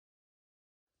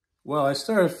Well, I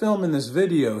started filming this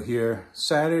video here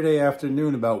Saturday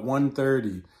afternoon about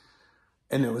 1:30,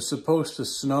 and it was supposed to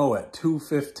snow at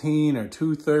 2:15 or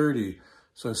 2:30.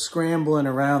 So scrambling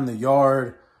around the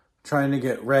yard, trying to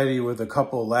get ready with a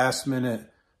couple last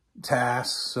minute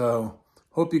tasks. So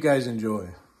hope you guys enjoy.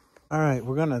 All right,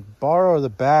 we're gonna borrow the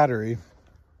battery,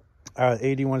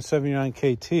 8179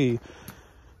 KT,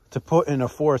 to put in a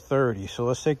 430. So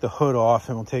let's take the hood off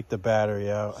and we'll take the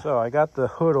battery out. So I got the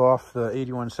hood off the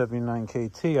 8179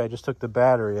 KT. I just took the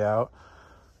battery out.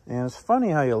 And it's funny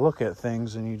how you look at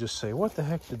things and you just say, what the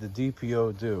heck did the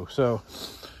DPO do? So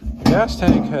the gas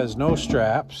tank has no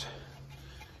straps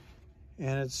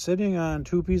and it's sitting on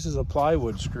 2 pieces of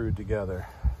plywood screwed together.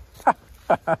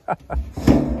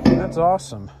 That's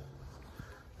awesome.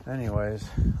 Anyways,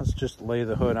 let's just lay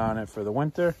the hood on it for the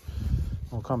winter.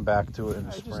 We'll come back to it in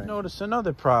the spring. I just noticed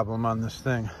another problem on this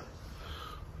thing.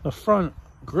 The front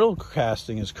grill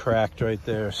casting is cracked right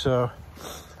there. So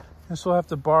I guess we'll have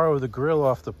to borrow the grill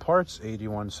off the parts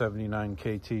 8179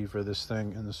 KT for this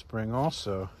thing in the spring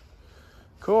also.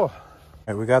 Cool. All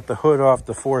right, we got the hood off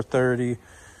the 430.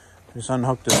 Just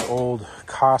unhooked this old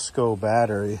Costco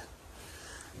battery.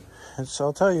 And so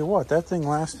I'll tell you what, that thing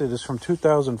lasted, is from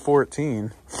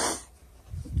 2014.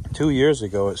 2 years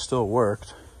ago, it still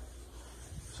worked.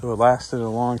 So it lasted a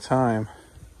long time.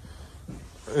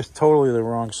 It's totally the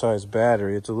wrong size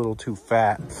battery. It's a little too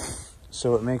fat.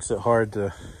 So it makes it hard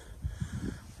to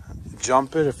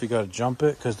jump it if you got to jump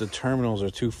it, because the terminals are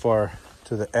too far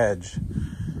to the edge.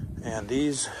 And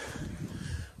these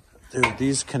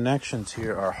connections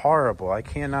here are horrible. I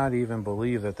cannot even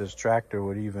believe that this tractor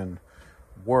would even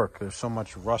work. There's so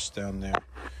much rust down there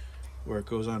where it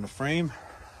goes on the frame.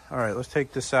 All right, let's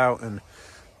take this out and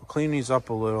we'll clean these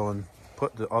up a little and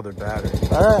put the other battery.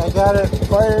 All right, I got it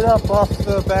fired up off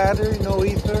the battery, no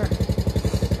ether.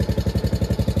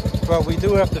 But we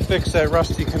do have to fix that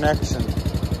rusty connection.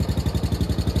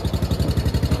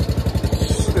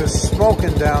 It's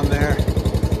smoking down there.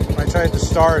 I tried to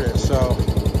start it, so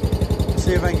let's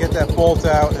see if I can get that bolt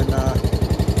out and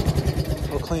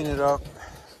we'll clean it up.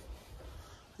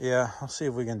 Yeah, I'll see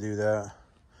if we can do that.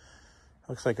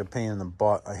 Looks like a pain in the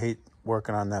butt. I hate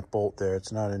working on that bolt there.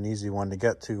 It's not an easy one to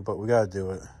get to, but we got to do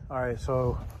it. All right,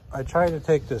 so I tried to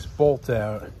take this bolt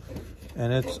out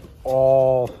and it's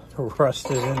all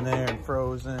rusted in there and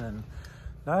frozen, and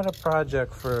not a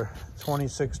project for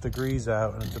 26 degrees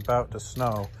out and it's about to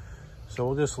snow. So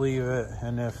we'll just leave it,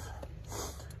 and if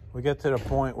we get to the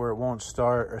point where it won't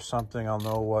start or something, I'll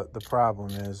know what the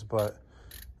problem is. But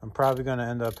I'm probably going to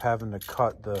end up having to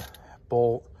cut the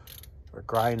bolt or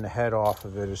grind the head off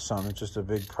of it or something. It's just a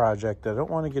big project that I don't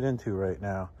want to get into right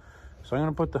now. So I'm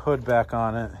going to put the hood back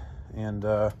on it, and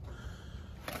I'm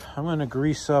going to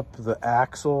grease up the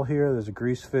axle here. There's a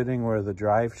grease fitting where the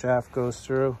drive shaft goes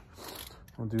through.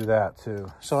 We'll do that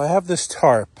too. So I have this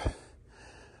tarp.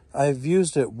 I've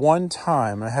used it one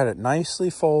time. I had it nicely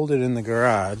folded in the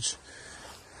garage,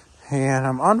 and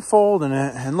I'm unfolding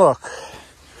it, and look,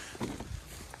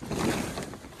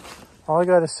 all I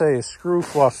gotta say is screw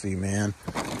Fluffy, man.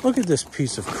 Look at this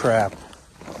piece of crap.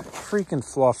 Freaking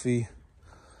Fluffy.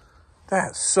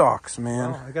 That sucks,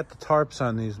 man. Well, I got the tarps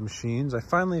on these machines. I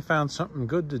finally found something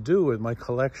good to do with my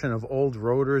collection of old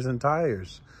rotors and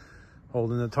tires,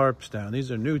 holding the tarps down. These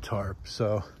are new tarps,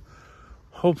 so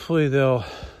hopefully they'll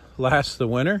last the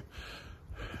winter.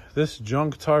 This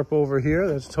junk tarp over here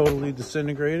that's totally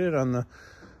disintegrated on the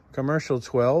commercial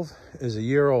 12 is a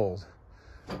year old.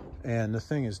 And the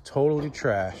thing is totally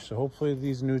trash. So hopefully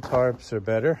these new tarps are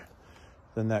better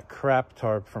than that crap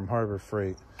tarp from Harbor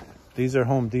Freight. These are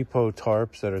Home Depot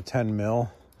tarps that are 10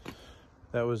 mil.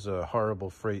 That was a horrible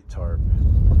freight tarp.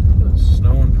 It's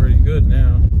snowing pretty good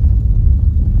now.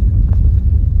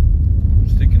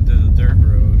 Sticking to the dirt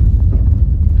road.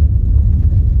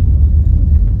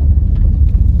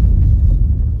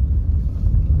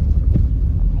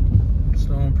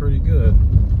 Snowing pretty good.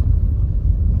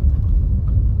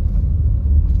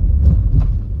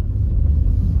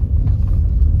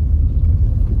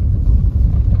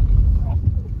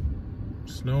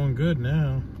 Snowing good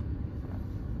now.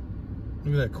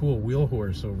 Look at that cool wheel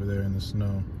horse over there in the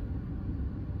snow.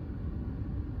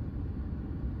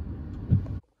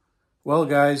 Well,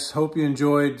 guys, hope you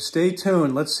enjoyed. Stay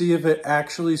tuned. Let's see if it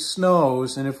actually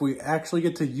snows and if we actually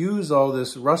get to use all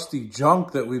this rusty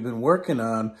junk that we've been working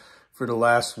on for the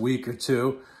last week or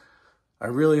two. I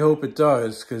really hope it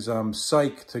does, because I'm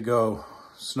psyched to go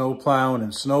snow plowing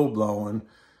and snow blowing.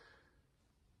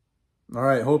 All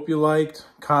right, hope you liked.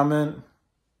 Comment,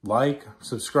 like,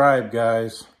 subscribe,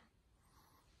 guys.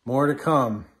 More to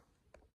come.